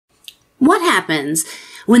What happens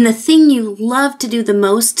when the thing you love to do the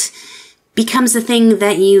most becomes the thing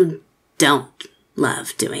that you don't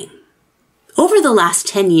love doing? Over the last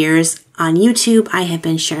 10 years on YouTube, I have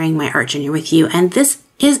been sharing my art journey with you, and this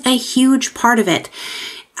is a huge part of it,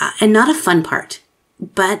 and not a fun part,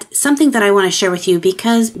 but something that I want to share with you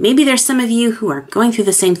because maybe there's some of you who are going through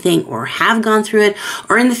the same thing or have gone through it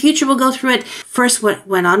or in the future will go through it. First, what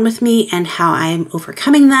went on with me and how I'm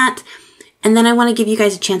overcoming that. And then I want to give you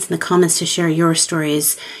guys a chance in the comments to share your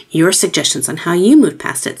stories, your suggestions on how you moved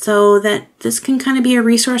past it so that this can kind of be a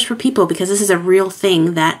resource for people, because this is a real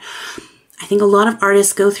thing that I think a lot of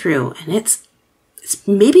artists go through, and it's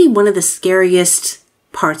maybe one of the scariest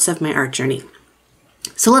parts of my art journey.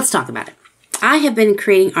 So let's talk about it. I have been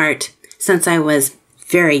creating art since I was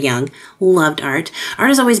very young, loved art. Art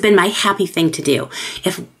has always been my happy thing to do.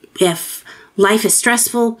 If life is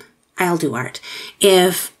stressful, I'll do art.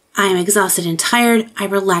 If I'm exhausted and tired, I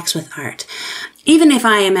relax with art. Even if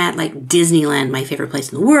I am at like Disneyland, my favorite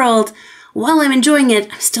place in the world, while I'm enjoying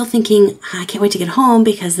it, I'm still thinking, I can't wait to get home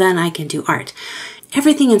because then I can do art.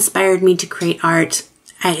 Everything inspired me to create art.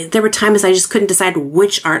 There were times I just couldn't decide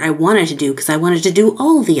which art I wanted to do because I wanted to do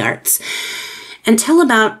all the arts until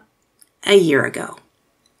about a year ago.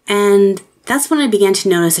 And that's when I began to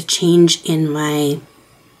notice a change in my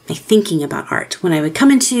thinking about art. When I would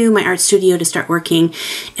come into my art studio to start working,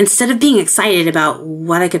 instead of being excited about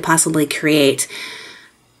what I could possibly create,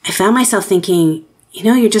 I found myself thinking, you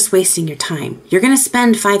know, you're just wasting your time. You're going to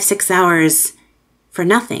spend 5-6 hours for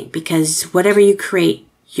nothing because whatever you create,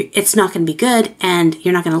 it's not going to be good and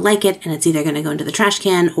you're not going to like it, and it's either going to go into the trash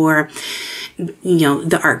can or, you know,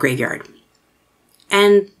 the art graveyard.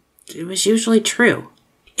 And it was usually true.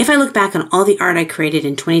 If I look back on all the art I created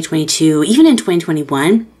in 2022, even in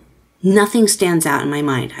 2021, nothing stands out in my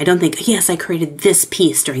mind. I don't think, yes, I created this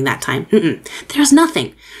piece during that time. There's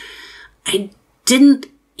nothing. I didn't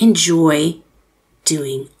enjoy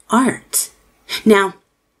doing art. Now,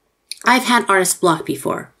 I've had artist block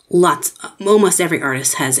before. Almost every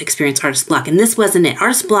artist has experienced artist block, and this wasn't it.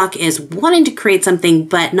 Artist block is wanting to create something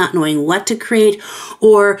but not knowing what to create,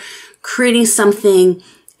 or creating something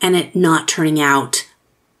and it not turning out,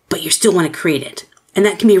 but you still want to create it. And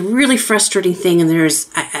that can be a really frustrating thing, and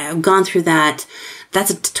I've gone through that. That's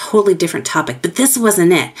a totally different topic, but this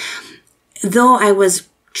wasn't it. Though I was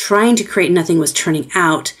trying to create, nothing was turning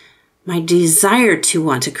out, my desire to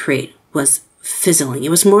want to create was fizzling. It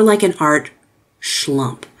was more like an art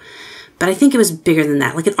slump. But I think it was bigger than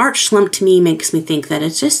that. Like an art slump to me makes me think that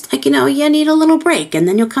it's just like, you know, you need a little break and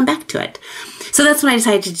then you'll come back to it. So that's what I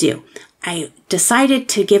decided to do. I decided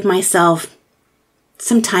to give myself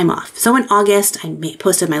some time off. So in August, I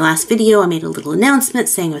posted my last video. I made a little announcement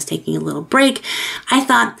saying I was taking a little break. I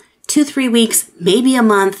thought 2-3 weeks, maybe a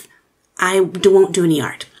month, I won't do any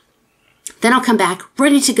art. Then I'll come back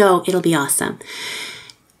ready to go. It'll be awesome.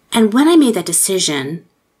 And when I made that decision,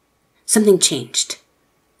 something changed.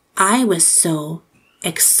 I was so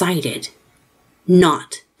excited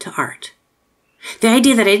not to art. The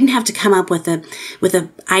idea that I didn't have to come up with a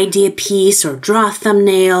idea piece or draw a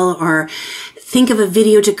thumbnail or think of a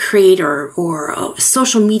video to create or a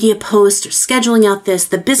social media post or scheduling out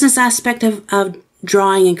the business aspect of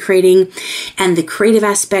drawing and creating and the creative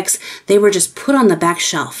aspects, they were just put on the back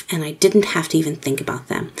shelf and I didn't have to even think about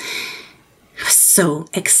them. I was so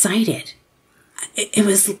excited. It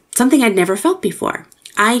was something I'd never felt before.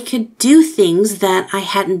 I could do things that I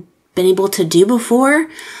hadn't been able to do before.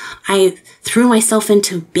 I threw myself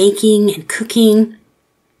into baking and cooking.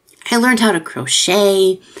 I learned how to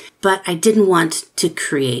crochet, but I didn't want to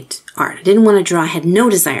create art. I didn't want to draw. I had no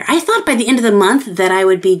desire. I thought by the end of the month that I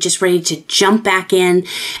would be just ready to jump back in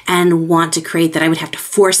and want to create, that I would have to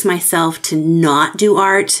force myself to not do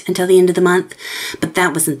art until the end of the month, but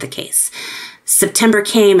that wasn't the case. September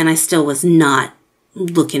came and I still was not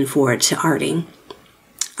looking forward to arting.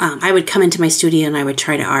 I would come into my studio and I would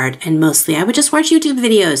try to art, and mostly I would just watch YouTube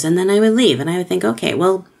videos and then I would leave and I would think, okay,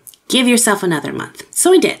 well, give yourself another month.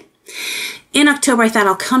 So I did. In October, I thought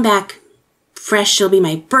I'll come back fresh. It'll be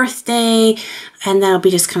my birthday and that'll be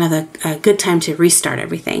just kind of a good time to restart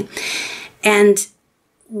everything. And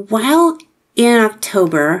while in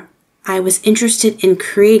October, I was interested in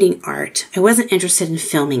creating art, I wasn't interested in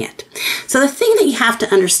filming it. So the thing that you have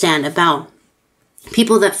to understand about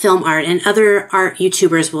people that film art, and other art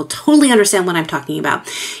YouTubers will totally understand what I'm talking about,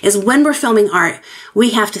 is when we're filming art,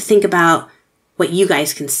 we have to think about what you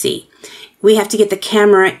guys can see. We have to get the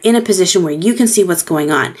camera in a position where you can see what's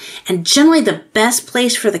going on. And generally the best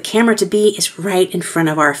place for the camera to be is right in front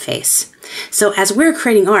of our face. So as we're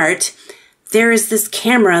creating art, there is this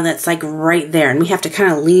camera that's like right there and we have to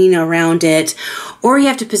kind of lean around it, or you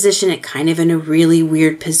have to position it kind of in a really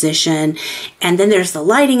weird position. And then there's the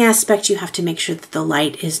lighting aspect. You have to make sure that the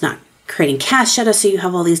light is not creating cast shadow. So you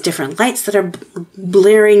have all these different lights that are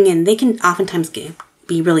blaring, and they can oftentimes be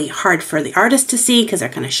really hard for the artist to see because they're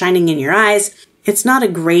kind of shining in your eyes. It's not a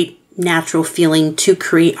great natural feeling to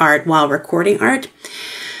create art while recording art,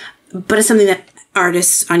 but it's something that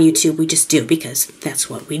artists on YouTube, we just do because that's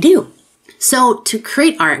what we do. So to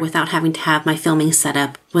create art without having to have my filming set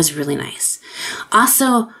up was really nice.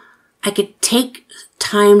 Also, I could take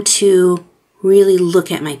time to really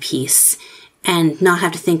look at my piece and not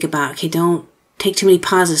have to think about, okay, don't take too many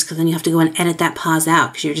pauses because then you have to go and edit that pause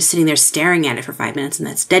out because you're just sitting there staring at it for 5 minutes and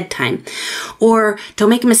that's dead time. Or don't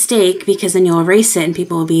make a mistake because then you'll erase it and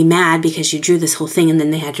people will be mad because you drew this whole thing and then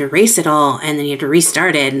they had to erase it all and then you have to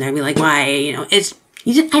restart it and they'll be like, why? I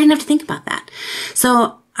didn't have to think about that.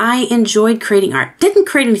 So I enjoyed creating art. Didn't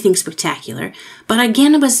create anything spectacular, but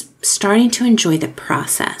again, I was starting to enjoy the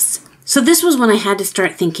process. So this was when I had to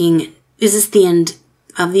start thinking, is this the end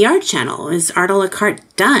of the art channel? Is Art a la carte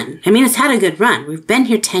done? I mean, it's had a good run. We've been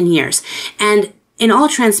here 10 years. And in all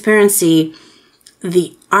transparency,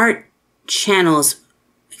 the art channels,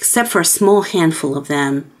 except for a small handful of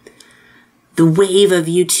them, the wave of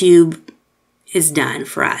YouTube is done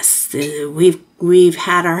for us. We've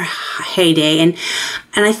had our heyday. And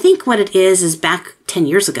I think what it is back 10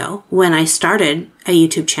 years ago when I started a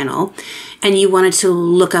YouTube channel and you wanted to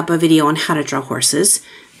look up a video on how to draw horses,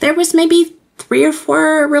 there was maybe 3 or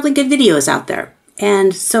 4 really good videos out there.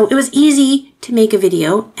 And so it was easy to make a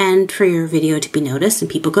video and for your video to be noticed and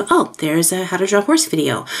people go, oh, there's a how to draw horse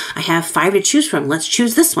video. I have 5 to choose from. Let's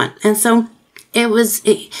choose this one. And so it was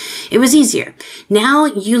easier. Now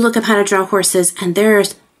you look up how to draw horses and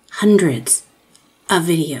there's hundreds of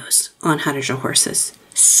videos on how to draw horses.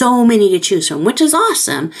 So many to choose from, which is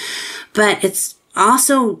awesome. But it's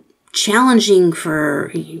also challenging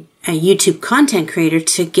for a YouTube content creator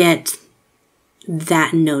to get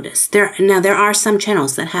that notice. There are some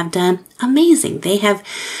channels that have done amazing. They have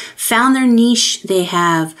found their niche. They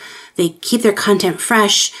keep their content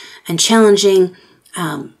fresh and challenging,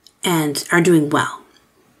 and are doing well.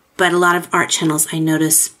 But a lot of art channels I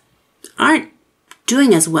notice aren't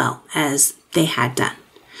doing as well as they had done.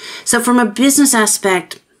 So from a business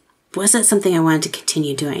aspect, was that something I wanted to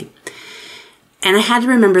continue doing? And I had to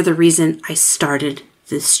remember the reason I started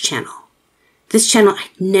this channel. This channel I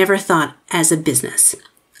never thought as a business.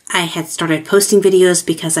 I had started posting videos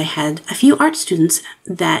because I had a few art students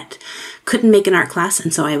that couldn't make an art class,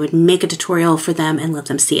 and so I would make a tutorial for them and let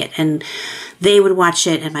them see it. And they would watch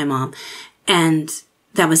it, and my mom, and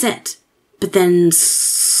that was it. But then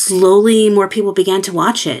slowly more people began to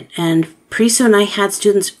watch it, and pretty soon I had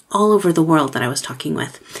students all over the world that I was talking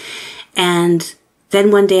with. And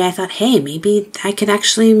then one day I thought, hey, maybe I could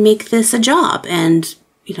actually make this a job and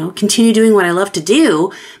continue doing what I love to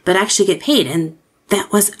do, but actually get paid. And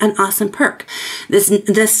that was an awesome perk. This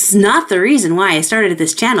is not the reason why I started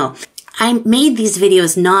this channel. I made these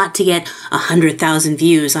videos not to get 100,000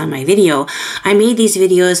 views on my video. I made these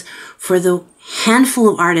videos for the handful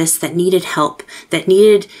of artists that needed help, that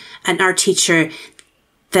needed an art teacher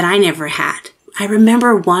that I never had. I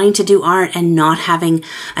remember wanting to do art and not having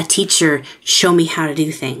a teacher show me how to do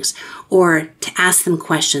things, or to ask them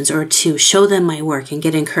questions, or to show them my work and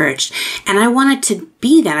get encouraged. And I wanted to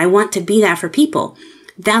be that. I want to be that for people.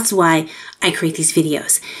 That's why I create these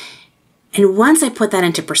videos. And once I put that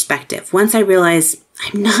into perspective, once I realized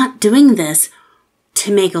I'm not doing this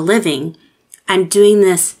to make a living, I'm doing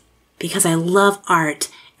this because I love art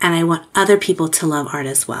and I want other people to love art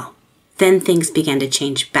as well, then things began to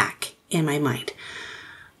change back in my mind.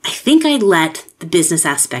 I think I let the business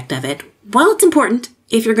aspect of it, while it's important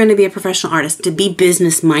if you're going to be a professional artist to be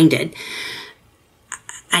business minded,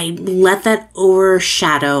 I let that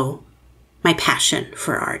overshadow my passion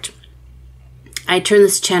for art. I turned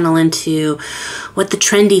this channel into what the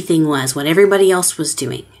trendy thing was, what everybody else was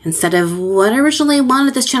doing, instead of what I originally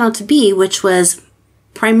wanted this channel to be, which was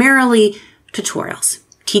primarily tutorials,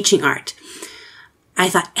 teaching art. I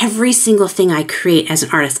thought every single thing I create as an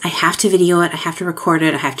artist, I have to video it, I have to record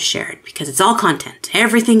it, I have to share it, because it's all content.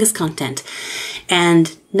 Everything is content.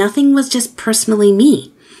 And nothing was just personally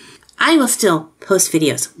me. I will still post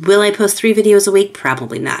videos. Will I post 3 videos a week?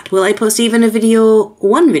 Probably not. Will I post even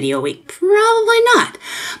one video a week? Probably not.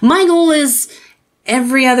 My goal is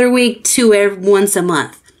every other week to once a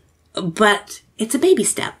month. But it's a baby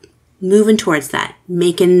step. Moving towards that.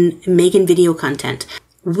 Making video content.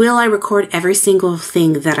 Will I record every single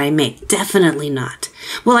thing that I make? Definitely not.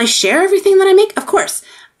 Will I share everything that I make? Of course.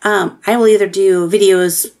 I will either do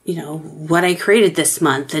videos, you know, what I created this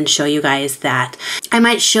month and show you guys that. I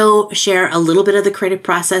might share a little bit of the creative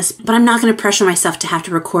process, but I'm not going to pressure myself to have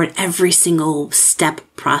to record every single step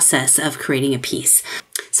process of creating a piece.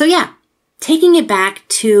 So yeah, taking it back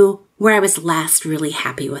to where I was last really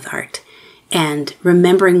happy with art and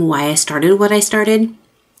remembering why I started what I started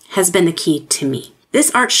has been the key to me. This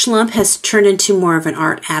art schlump has turned into more of an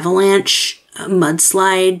art avalanche, a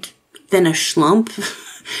mudslide than a schlump.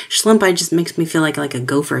 Schlump just makes me feel like a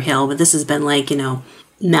gopher hill, but this has been like, you know,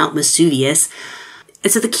 Mount Vesuvius.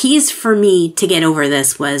 And so the keys for me to get over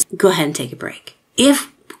this was go ahead and take a break.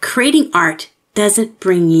 If creating art doesn't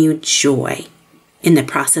bring you joy in the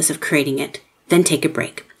process of creating it, then take a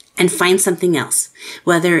break and find something else,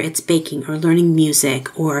 whether it's baking or learning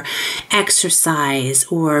music or exercise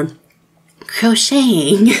or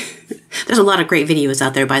crocheting. There's a lot of great videos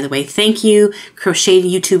out there, by the way. Thank you, crochet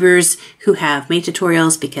YouTubers who have made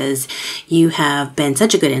tutorials, because you have been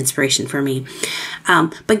such a good inspiration for me.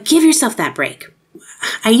 But give yourself that break.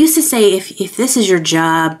 I used to say, if this is your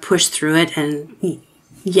job, push through it. And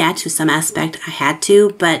yeah, to some aspect, I had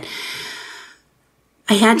to, but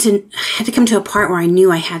I had to come to a part where I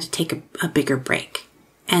knew I had to take a bigger break.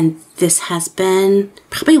 And this has been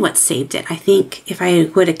probably what saved it. I think if I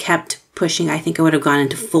would have kept pushing, I think I would have gone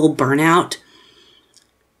into full burnout.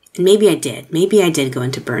 And maybe I did. Maybe I did go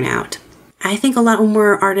into burnout. I think a lot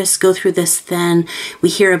more artists go through this than we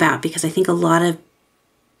hear about, because I think a lot of,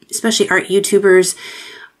 especially art YouTubers,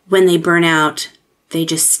 when they burn out, they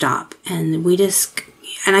just stop. And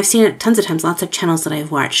I've seen it tons of times, lots of channels that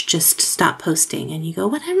I've watched just stop posting. And you go, I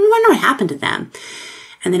wonder what happened to them.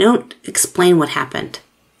 And they don't explain what happened.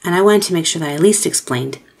 And I wanted to make sure that I at least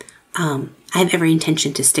explained. I have every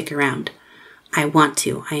intention to stick around. I want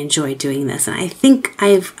to. I enjoy doing this. And I think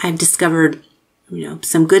I've discovered, you know,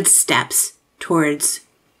 some good steps towards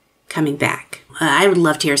coming back. I would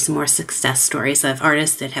love to hear some more success stories of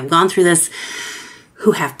artists that have gone through this,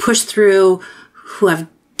 who have pushed through, who have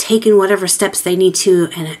taken whatever steps they need to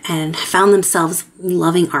and found themselves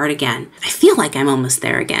loving art again. I feel like I'm almost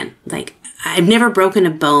there again. Like, I've never broken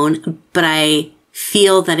a bone, but I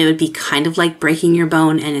feel that it would be kind of like breaking your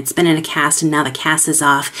bone and it's been in a cast and now the cast is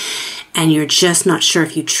off and you're just not sure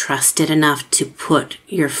if you trust it enough to put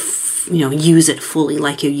your, use it fully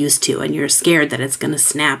like you used to, and you're scared that it's going to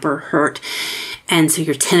snap or hurt. And so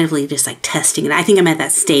you're tentatively just like testing it. I think I'm at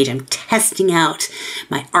that stage. I'm testing out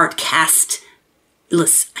my art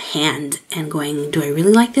castless hand and going, do I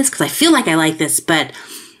really like this? Because I feel like I like this, but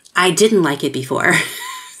I didn't like it before.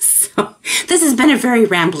 So this has been a very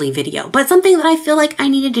rambly video, but something that I feel like I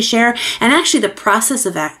needed to share. And actually the process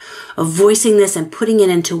of voicing this and putting it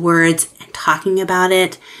into words and talking about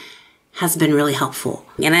it has been really helpful.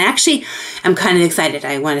 And I'm kind of excited.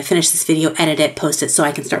 I want to finish this video, edit it, post it so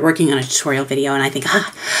I can start working on a tutorial video. And I think,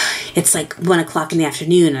 it's like 1 o'clock in the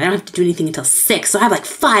afternoon and I don't have to do anything until 6. So I have like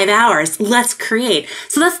 5 hours. Let's create.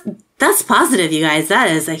 So that's positive, you guys.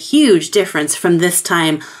 That is a huge difference from this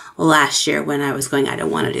time last year when I was going, I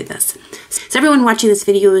don't want to do this. So everyone watching this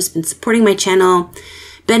video has been supporting my channel,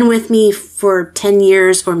 been with me for 10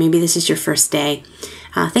 years, or maybe this is your first day.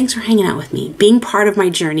 Thanks for hanging out with me, being part of my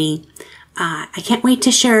journey. I can't wait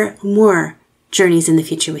to share more journeys in the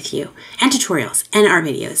future with you, and tutorials and art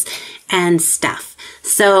videos and stuff.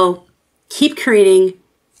 So keep creating,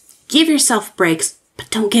 give yourself breaks,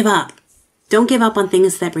 but don't give up. Don't give up on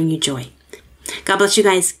things that bring you joy. God bless you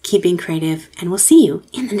guys. Keep being creative, and we'll see you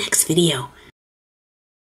in the next video.